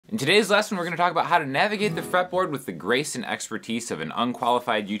In today's lesson, we're going to talk about how to navigate the fretboard with the grace and expertise of an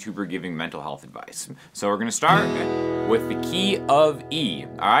unqualified YouTuber giving mental health advice. So we're going to start with the key of E.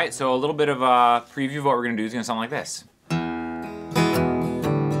 Alright, so a little bit of a preview of what we're going to do is going to sound like this.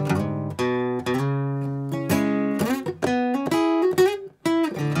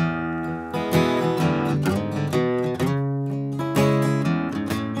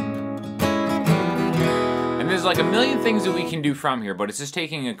 There's like a million things that we can do from here, but it's just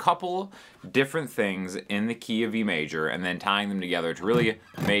taking a couple different things in the key of E major and then tying them together to really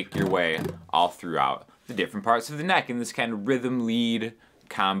make your way all throughout the different parts of the neck in this kind of rhythm lead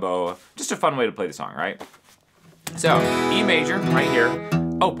combo. Just a fun way to play the song, right? So, E major, right here,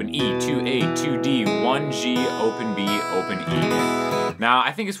 open E, 2A, 2D, 1G, open B, open E. Now,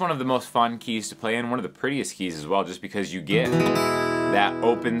 I think it's one of the most fun keys to play in, one of the prettiest keys as well, just because you get that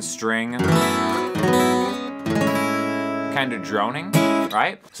open string kind of droning,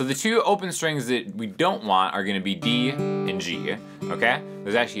 right? So the two open strings that we don't want are going to be D and G, okay?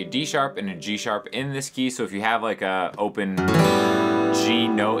 There's actually a D sharp and a G sharp in this key, so if you have like a open G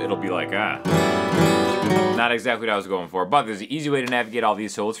note, it'll be like, not exactly what I was going for, but there's an easy way to navigate all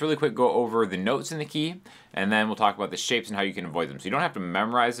these, so let's really quick go over the notes in the key, and then we'll talk about the shapes and how you can avoid them. So you don't have to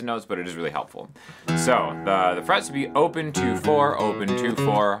memorize the notes, but it is really helpful. So the frets would be open, 2, 4, open, 2,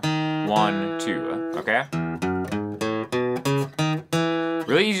 4, 1, 2, okay?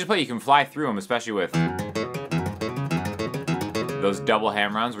 Really easy to play. You can fly through them, especially with those double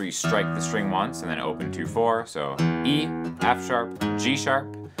hammer-ons where you strike the string once and then open 2, 4. So E, F sharp, G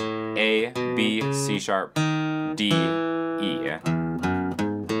sharp, A, B, C sharp, D, E.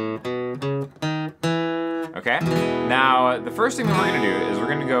 Okay? Now, the first thing that we're going to do is we're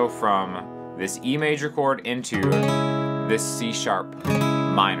going to go from this E major chord into this C sharp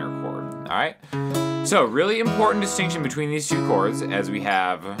minor chord. Alright? So, really important distinction between these two chords, as we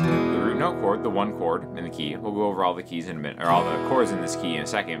have the root note chord, the one chord in the key. We'll go over all the keys in a minute, or all the chords in this key in a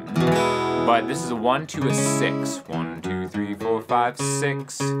second. But this is a 1, 2, a 6. 1, 2, 3, 4, 5,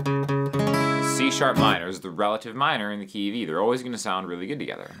 6. C sharp minor is the relative minor in the key of E. They're always going to sound really good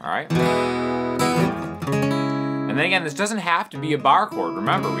together, alright? And then again, this doesn't have to be a bar chord.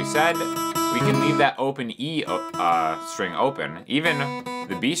 Remember, we said we can leave that open E string open, even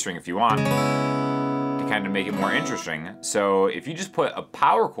the B string if you want, to kind of make it more interesting. So if you just put a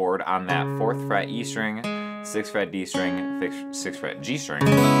power chord on that 4th fret E string, 6th fret D string, 6th fret G string,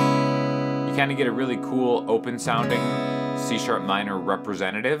 you kind of get a really cool open sounding C sharp minor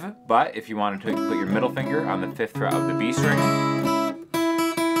representative. But if you wanted to put your middle finger on the 5th fret of the B string,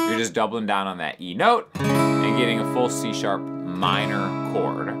 you're just doubling down on that E note and getting a full C sharp minor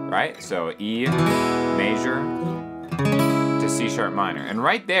chord, right? So E major to C sharp minor. And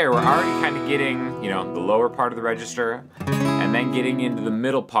right there, we're already kind of getting, you know, the lower part of the register and then getting into the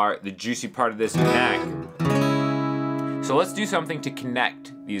middle part, the juicy part of this neck. So let's do something to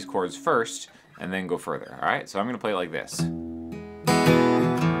connect these chords first and then go further, all right? So I'm gonna play it like this.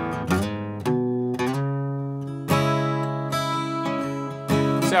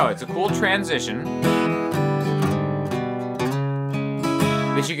 So it's a cool transition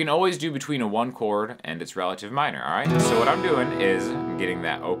that you can always do between a one chord and its relative minor, all right? So what I'm doing is I'm getting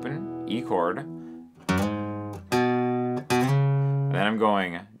that open E chord, and then I'm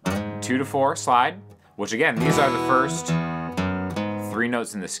going 2 to 4 slide, which again, these are the first 3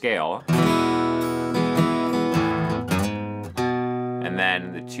 notes in the scale, and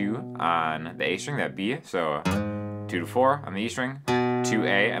then the 2 on the A string, that B, so 2 to 4 on the E string,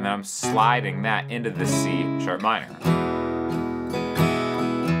 2A, and then I'm sliding that into the C sharp minor.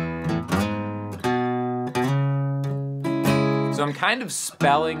 So I'm kind of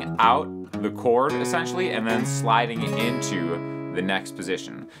spelling out the chord, essentially, and then sliding it into the next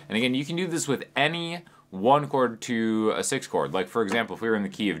position. And again, you can do this with any 1 chord to a 6 chord. Like, for example, if we were in the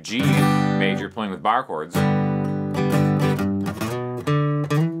key of G major playing with bar chords.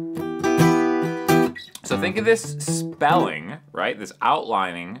 So think of this spelling, right, this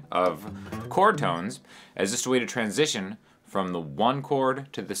outlining of chord tones as just a way to transition from the 1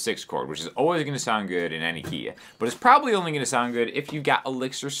 chord to the 6 chord, which is always going to sound good in any key. But it's probably only going to sound good if you've got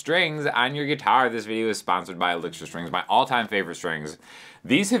Elixir strings on your guitar. This video is sponsored by Elixir strings, my all-time favorite strings.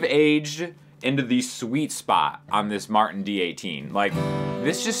 These have aged into the sweet spot on this Martin D18. Like,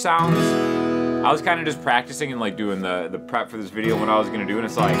 this just sounds... I was kind of just practicing and like doing the prep for this video what I was going to do, and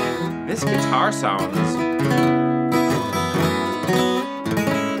it's like, this guitar sounds...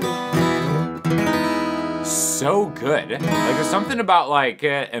 so good. Like, there's something about like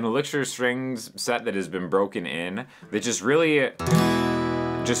an Elixir strings set that has been broken in that just really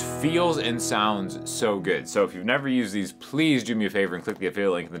just feels and sounds so good. So if you've never used these, please do me a favor and click the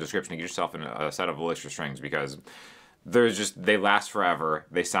affiliate link in the description to get yourself a set of Elixir strings, because they last forever.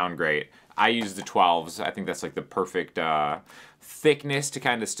 They sound great. I use the 12s. I think that's like the perfect thickness to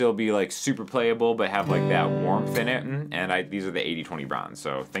kind of still be like super playable, but have like that warmth in it. And these are the 80/20 bronze.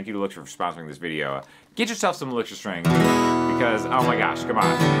 So thank you to Elixir for sponsoring this video. Get yourself some Elixir strings, because oh my gosh, come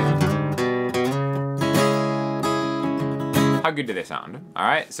on. How good do they sound? All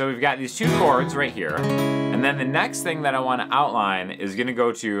right, so we've got these 2 chords right here, and then the next thing that I want to outline is going to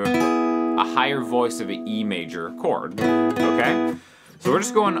go to a higher voice of an E major chord, okay? So we're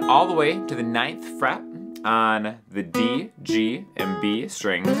just going all the way to the 9th fret on the D, G, and B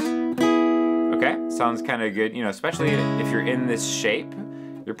strings, okay? Sounds kind of good, you know, especially if you're in this shape.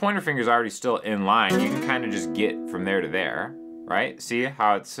 Your pointer finger's already still in line. You can kind of just get from there to there, right? See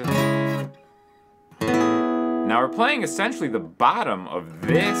how it's... Now we're playing essentially the bottom of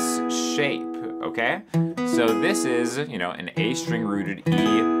this shape, okay? So this is, you know, an A string rooted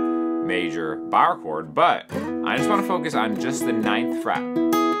E major bar chord, but I just want to focus on just the 9th fret.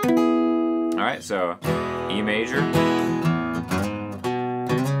 All right, so E major.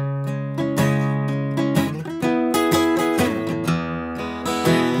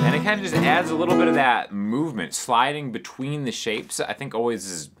 And it kind of just adds a little bit of that movement, sliding between the shapes. I think always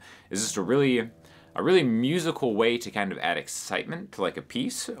is just a really musical way to kind of add excitement to like a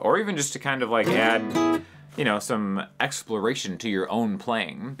piece, or even just to kind of like add, you know, some exploration to your own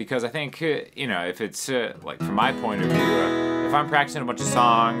playing. Because I think, you know, if it's like from my point of view, if I'm practicing a bunch of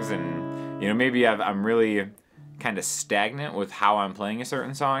songs and, you know, maybe I'm really kind of stagnant with how I'm playing a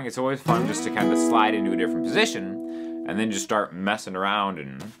certain song, it's always fun just to kind of slide into a different position and then just start messing around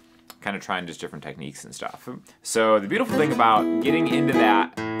and kind of trying just different techniques and stuff. So the beautiful thing about getting into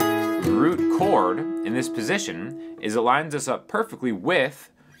that root chord in this position is it lines us up perfectly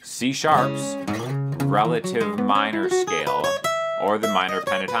with C sharp's relative minor scale, or the minor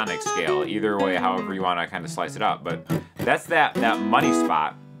pentatonic scale. Either way, however you want to kind of slice it up. But that's that money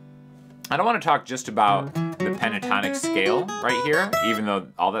spot. I don't want to talk just about the pentatonic scale right here, even though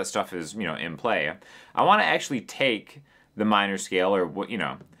all that stuff is, you know, in play. I want to actually take the minor scale, or what, you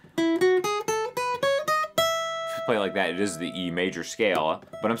know, play like that, it is the E major scale,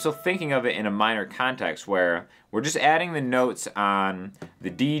 but I'm still thinking of it in a minor context where we're just adding the notes on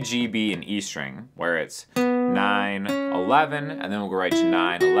the D, G, B, and E string, where it's 9, 11, and then we'll go right to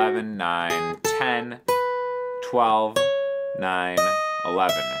 9, 11, 9, 10, 12, 9,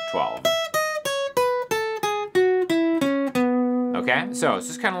 11, 12. Okay, so it's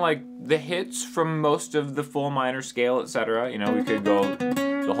just kind of like the hits from most of the full minor scale, etc. You know, we could go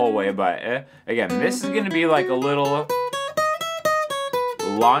the whole way, but again, this is going to be like a little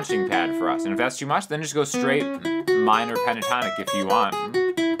launching pad for us. And if that's too much, then just go straight minor pentatonic if you want.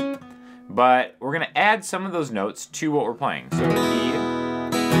 But we're going to add some of those notes to what we're playing. So E.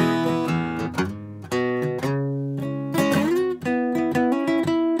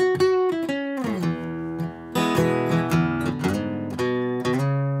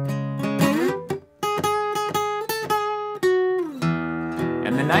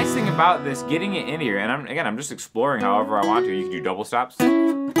 And the nice thing about this, getting it in here, and I'm just exploring however I want to. You can do double stops.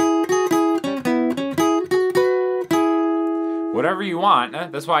 Whatever you want.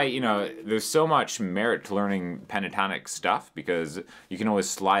 That's why, you know, there's so much merit to learning pentatonic stuff, because you can always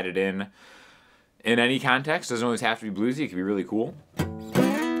slide it in any context. Doesn't always have to be bluesy. It can be really cool.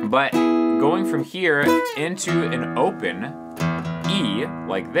 But going from here into an open E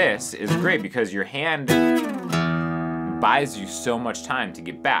like this is great, because your hand buys you so much time to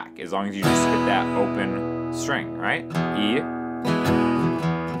get back, as long as you just hit that open string, right? E,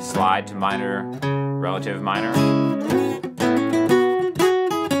 slide to minor, relative minor.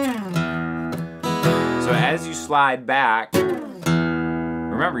 So as you slide back,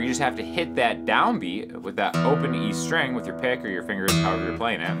 remember, you just have to hit that downbeat with that open E string with your pick or your fingers, however you're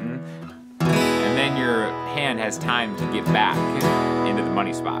playing it. And then your hand has time to get back into the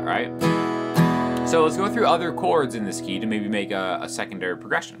money spot, right? So let's go through other chords in this key to maybe make a secondary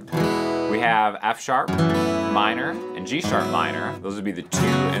progression. We have F sharp minor and G sharp minor. Those would be the 2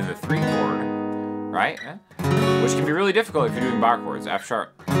 and the 3 chord, right? Which can be really difficult if you're doing bar chords. F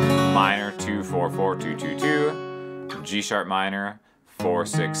sharp minor, 2, 4, 4, 2, 2, 2. G sharp minor, 4,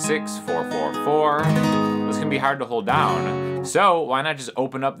 6, 6, 4, 4, 4. Those can be hard to hold down. So why not just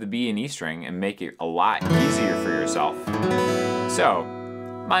open up the B and E string and make it a lot easier for yourself? So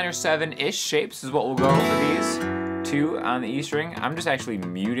minor 7-ish shapes is what we'll go for these 2 on the E string. I'm just actually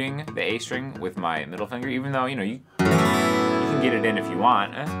muting the A string with my middle finger, even though, you know, you can get it in if you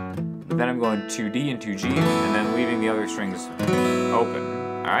want. But then I'm going 2D and 2G, and then leaving the other strings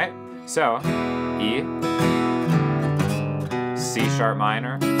open. Alright, so E, C sharp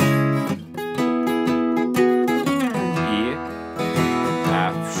minor, E,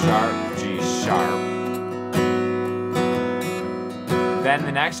 F sharp, G sharp. Then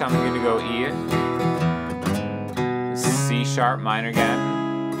the next time I'm going to go E, C sharp minor again,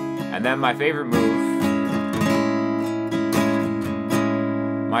 and then my favorite move,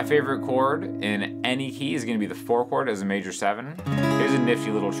 my favorite chord in any key is going to be the 4 chord as a major 7. Here's a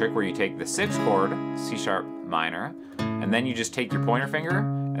nifty little trick where you take the 6 chord, C sharp minor, and then you just take your pointer finger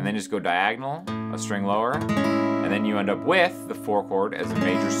and then just go diagonal, a string lower, and then you end up with the 4 chord as a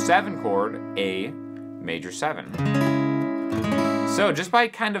major 7 chord, A major 7. So just by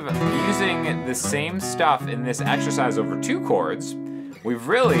kind of using the same stuff in this exercise over 2 chords, we've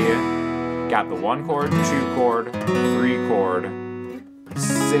really got the 1 chord, 2 chord, 3 chord,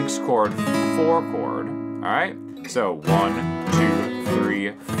 6 chord, 4 chord. Alright? So 1, 2,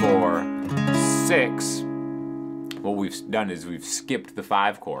 3, 4, 6. What we've done is we've skipped the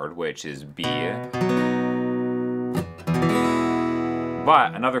 5 chord, which is B.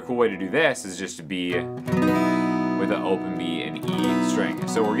 But another cool way to do this is just to be with an open B and E string.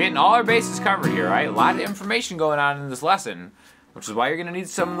 So we're getting all our bases covered here, right? A lot of information going on in this lesson, which is why you're gonna need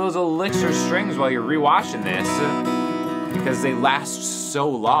some of those Elixir strings while you're rewatching this, because they last so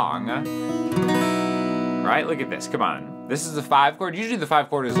long. Right? Look at this, come on. This is the 5 chord. Usually the 5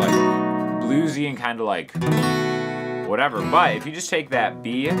 chord is like bluesy and kind of like whatever, but if you just take that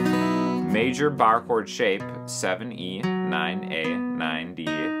B major bar chord shape, 7E, 9A, 9D,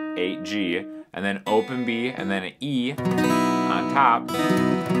 8G, and then open B, and then an E on top.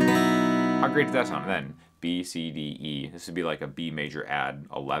 How great does that sound? Then B, C, D, E. This would be like a B major add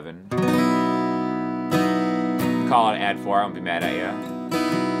 11. Call it add 4, I won't be mad at you.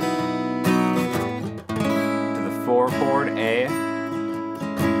 To the 4 chord, A.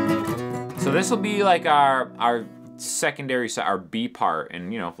 So this will be like our secondary, our B part,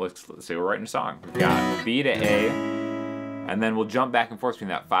 and you know, let's say we're writing a song. We've got B to A, and then we'll jump back and forth between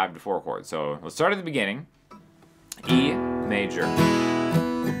that 5 to 4 chord. So let's start at the beginning. E major,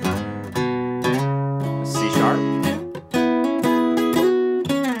 C sharp,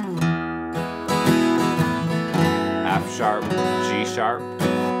 F sharp, G sharp,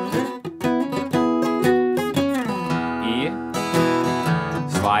 E,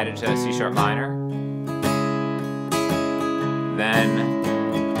 slide it to C sharp minor, then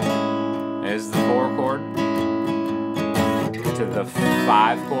is the 4 chord, to the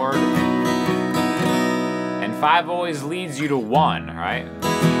 5 chord, and 5 always leads you to 1, right?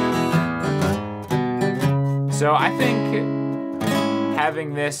 So I think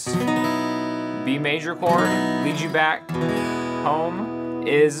having this B major chord lead you back home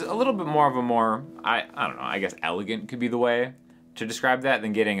is a little bit more of a I don't know, I guess elegant could be the way to describe that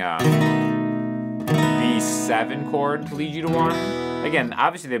than getting a B7 chord to lead you to 1. Again,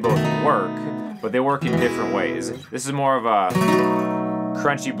 obviously they both work, but they work in different ways. This is more of a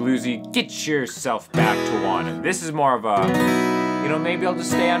crunchy, bluesy, get yourself back to 1. This is more of a, you know, maybe I'll just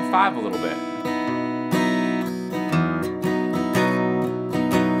stay on 5 a little bit.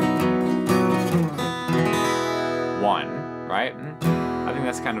 Right? I think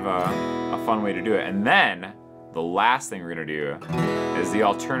that's kind of a fun way to do it. And then the last thing we're gonna do is the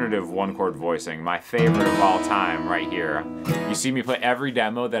alternative 1 chord voicing, my favorite of all time right here. You see me play every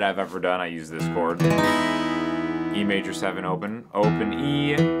demo that I've ever done, I use this chord. E major 7 open, open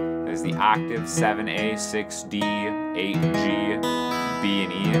E, there's the octave 7A, 6D, 8G, B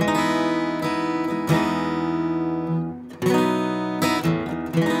and E.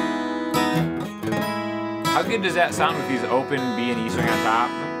 How good does that sound with these open B and E string on top?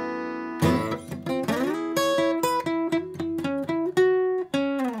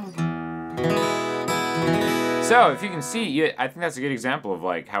 So if you can see, I think that's a good example of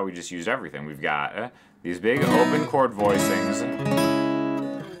like how we just used everything. We've got these big open chord voicings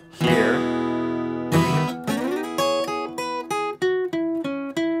here.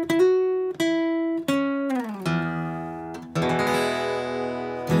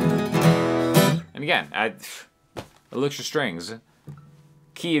 And again, Elixir strings,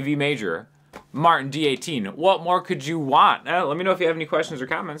 key of E major, Martin D18. What more could you want? Let me know if you have any questions or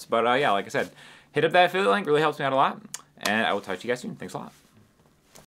comments. But yeah, like I said, hit up that affiliate link. Really helps me out a lot. And I will talk to you guys soon. Thanks a lot.